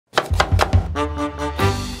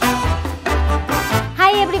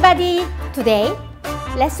everybody! Today,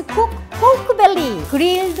 let's cook pork belly,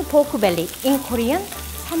 grilled pork belly. In Korean,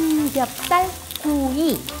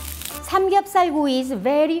 Samgyeopsal-gui. Samgyeopsal-gui is a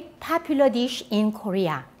very popular dish in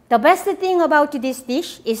Korea. The best thing about this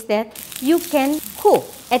dish is that you can cook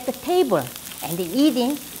at the table and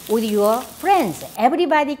eating with your friends.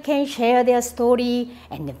 Everybody can share their story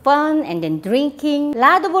and fun and then drinking. A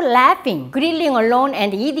lot of laughing. Grilling alone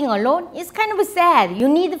and eating alone is kind of sad. You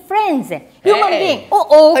need friends. Human being.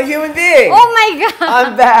 Uh-oh. A human being. Oh my God.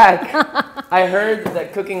 I'm back. I heard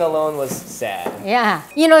that cooking alone was sad. Yeah.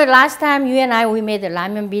 You know, last time you and I, we made a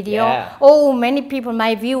ramen video. Yeah. Oh, many people,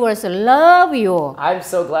 my viewers love you. I'm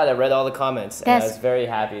so glad I read all the comments. And I was very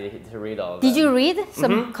happy to read all of them. Did you read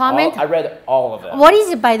some comments? I read all of them. What is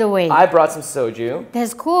it, by the way? I brought some soju.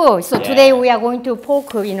 That's cool. So today we are going to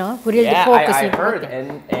pork, you know, grilled pork. I heard.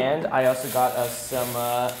 And I also got us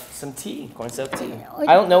some tea, corn syrup tea.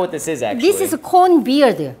 I don't know what this is actually. This is a corn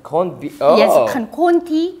beard. Oh. Yes, corn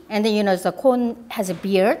tea. And then, you know, the corn has a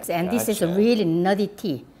beard. And this is a really nutty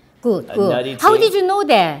tea. Good, good. Nutty tea? How did you know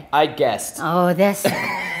that? I guessed. Oh, that's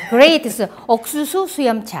great. It's 옥수수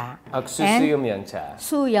수염차. 수염차.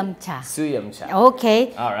 수염차. 수염차.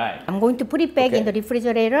 Okay. All right. I'm going to put it back in the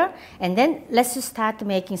refrigerator. And then let's start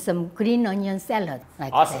making some green onion salad.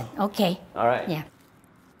 Like awesome. that. Okay. All right. Yeah.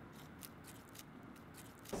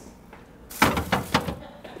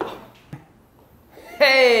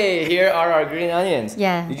 Hey, here are our green onions.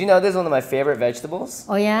 Yeah. Did you know this is one of my favorite vegetables?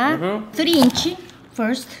 Oh yeah? 3 inch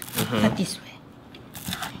first, cut this way.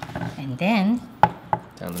 And then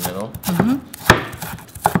Down the middle.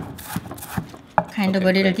 kind of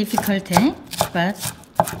a little difficult, eh? But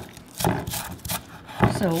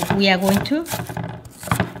so we are going to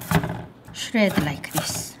shred like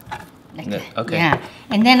this. Like that. Okay. Yeah.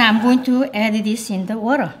 And then I'm going to add this in the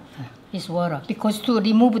water. This water. Because to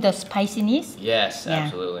remove the spiciness. Yes, Yeah.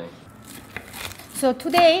 absolutely. So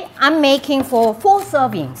today I'm making for 4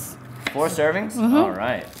 servings. 4 servings? All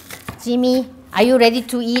right. Jimmy, are you ready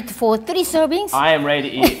to eat for 3 servings? I am ready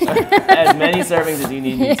to eat as many servings as you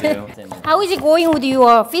need me to. How is it going with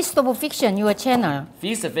your Feast of Fiction, your channel?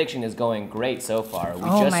 Feast of Fiction is going great so far. We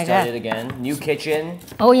Oh just my started God. again. New kitchen.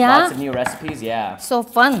 Oh yeah? Lots of new recipes, yeah. So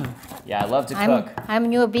fun. Yeah, I love to cook.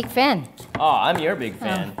 I'm your big fan. Oh, I'm your big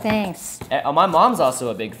fan. Oh, thanks. My mom's also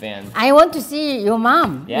a big fan. I want to see your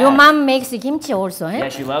mom. Yeah. Your mom makes kimchi also, eh? Yeah,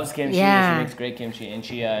 she loves kimchi. Yeah. She makes great kimchi, and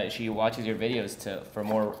she watches your videos for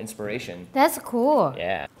more inspiration. That's cool.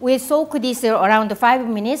 Yeah. We soak this around 5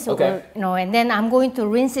 minutes. Okay. Or, you know, and then I'm going to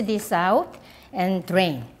rinse this out and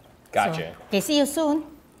drain. Gotcha. So, okay, see you soon.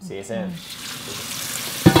 See you soon.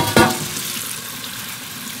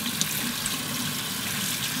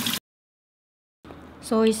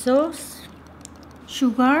 Soy sauce,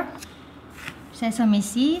 sugar, sesame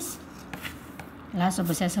seeds, lots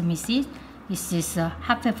of sesame seeds. This is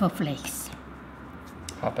hot pepper flakes.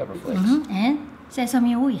 Hot pepper flakes. And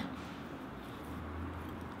sesame oil.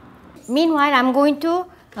 Meanwhile, I'm going to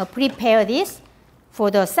prepare this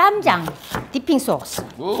for the samjang dipping sauce.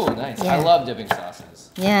 Ooh, nice. Yeah. I love dipping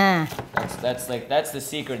sauces. Yeah. That's the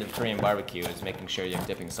secret of Korean barbecue, is making sure you have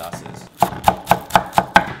dipping sauces.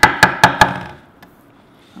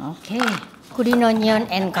 Okay. Green onion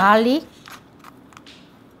and garlic.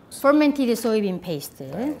 Fermented soybean paste.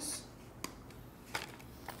 Nice.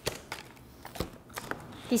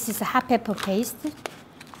 This is hot pepper paste.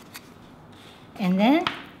 And then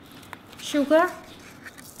sugar,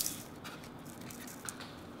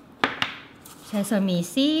 sesame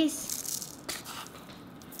seeds,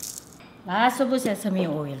 lots of sesame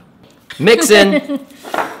oil. Mixin'.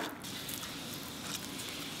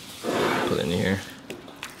 Put it in here.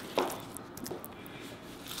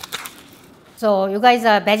 So you guys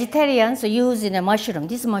are vegetarians, so use in a mushroom.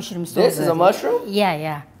 This mushroom is so This is good. a mushroom? Yeah,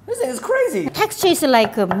 yeah. This thing is crazy. Texture is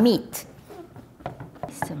like meat.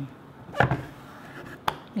 Some,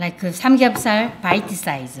 like 삼겹살 bite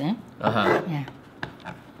size. Eh? Uh-huh. Yeah.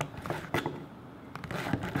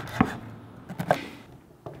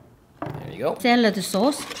 There you go. Salad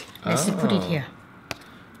sauce. Let's put it here.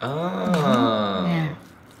 Oh. Yeah.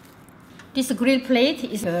 This grill plate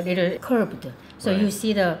is a little curved, so you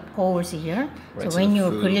see the holes here. Right, so so when the you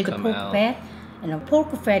food grill the come pork out. fat, and the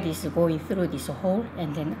pork fat is going through this hole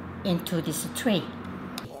and then into this tray.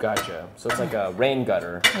 Gotcha. So it's like a rain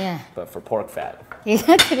gutter, Yeah. but for pork fat.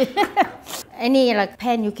 Exactly. Any like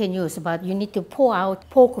pan you can use, but you need to pour out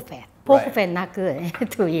pork fat. Pork Right. fat not good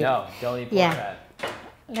to eat. No, don't eat pork Yeah. fat.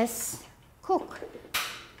 Let's cook.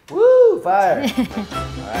 Woo! Fire! All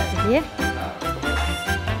right. Yeah.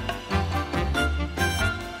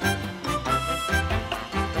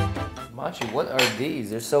 Maangchi, what are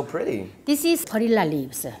these? They're so pretty. This is perilla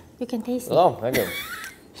leaves. You can taste it. Oh, thank you.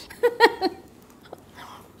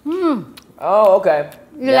 Oh, okay.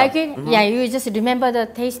 You like it? Yeah, you just remember the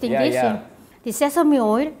tasting this. Yeah. The sesame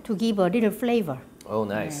oil to give a little flavor. Oh,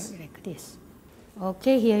 nice. Like this.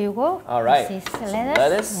 Okay, here you go. All right. This is Some lettuce.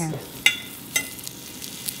 lettuce. Yeah.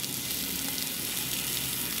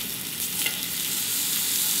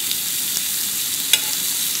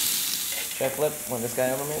 Should I flip when this guy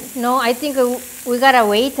over maybe? No, I think we gotta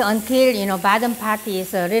wait until bottom part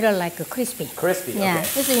is a little like crispy. Crispy, Yeah,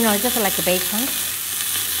 okay. it's just like a bacon.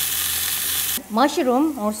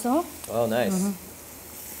 Mushroom also. Oh, nice.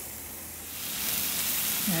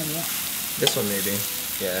 Yeah. This one maybe.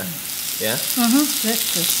 Yeah. Yeah?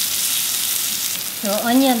 That's good. So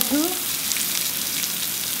onion too.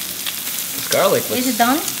 This garlic looks... Is it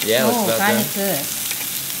done? Yeah, looks oh, about garlic done. good.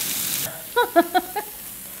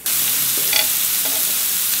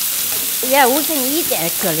 Yeah, we can eat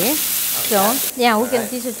actually. So yeah, we can.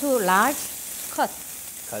 These are two large cut.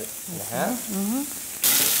 Cut it in half.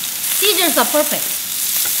 Scissors are perfect.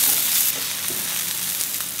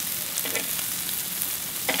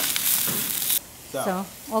 So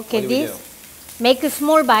okay, what do we this make a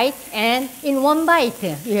small bite, and in one bite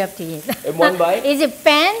you have to eat. In one bite? Is it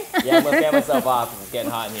pan? Yeah, I'm gonna fan myself off because it's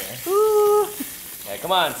getting hot in here. Ooh. Yeah,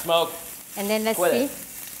 come on, smoke. And then let's Quit see. it.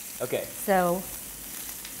 Okay. So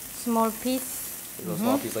small piece. A little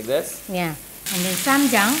small piece like this. Yeah. And then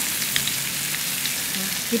samjang,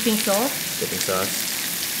 dipping sauce. Dipping sauce.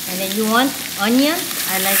 And then you want onion.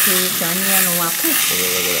 I like to use onion or cook. A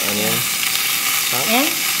little bit of onion. And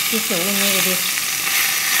this we need this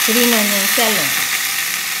green onion salad.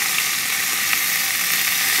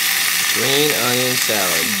 Green onion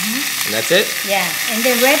salad. And that's it? Yeah. And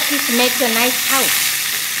then red fish makes a nice house.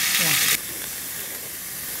 Yeah.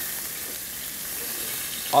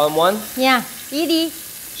 All in one? Yeah. Edie.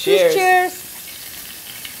 Cheers. Cheers.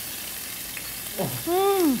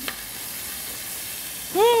 Mmm.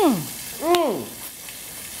 Mmm. Mmm.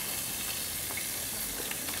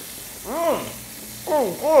 Mmm. Oh,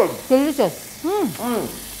 good. Delicious. Mmm. Mmm.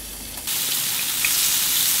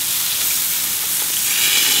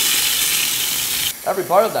 Every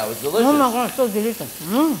part of that was delicious. Oh my God, so delicious.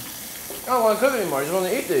 Mmm. I don't want to cook anymore. I just want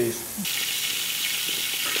to eat these.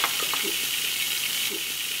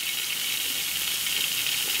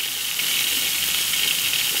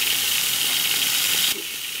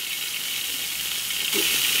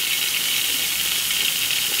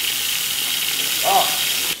 Oh,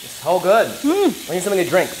 it's so good. We need something to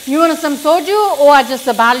drink. You want some soju or just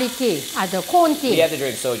the barley tea? The corn tea? We have to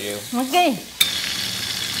drink soju. Okay.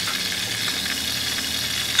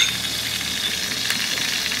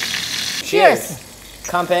 Cheers.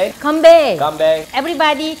 Kanpei. Kanbei. Kanpei.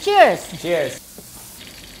 Everybody, cheers. Cheers.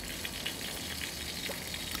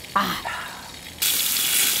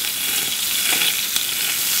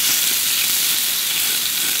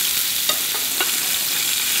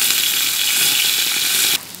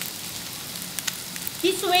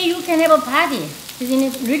 This way you can have a party. Isn't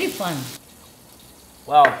it really fun?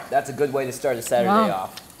 Well, that's a good way to start a Saturday Wow.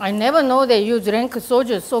 off. I never know that you drank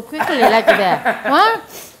soju so quickly like that. What?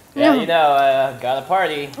 Yeah, you know, got a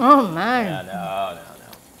party. Oh man. Yeah,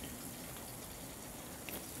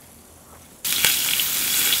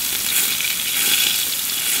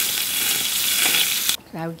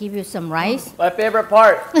 no. I'll give you some rice. My favorite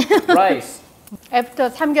part, rice. After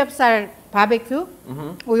samgyeopsal barbecue,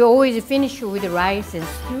 we always finish with rice and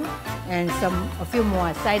stew and a few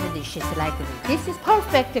more side dishes like this. This is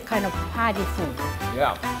perfect kind of party food.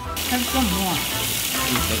 Yeah. And some more.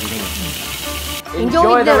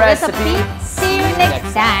 Enjoy the recipe. See you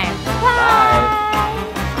next time. Bye. Bye.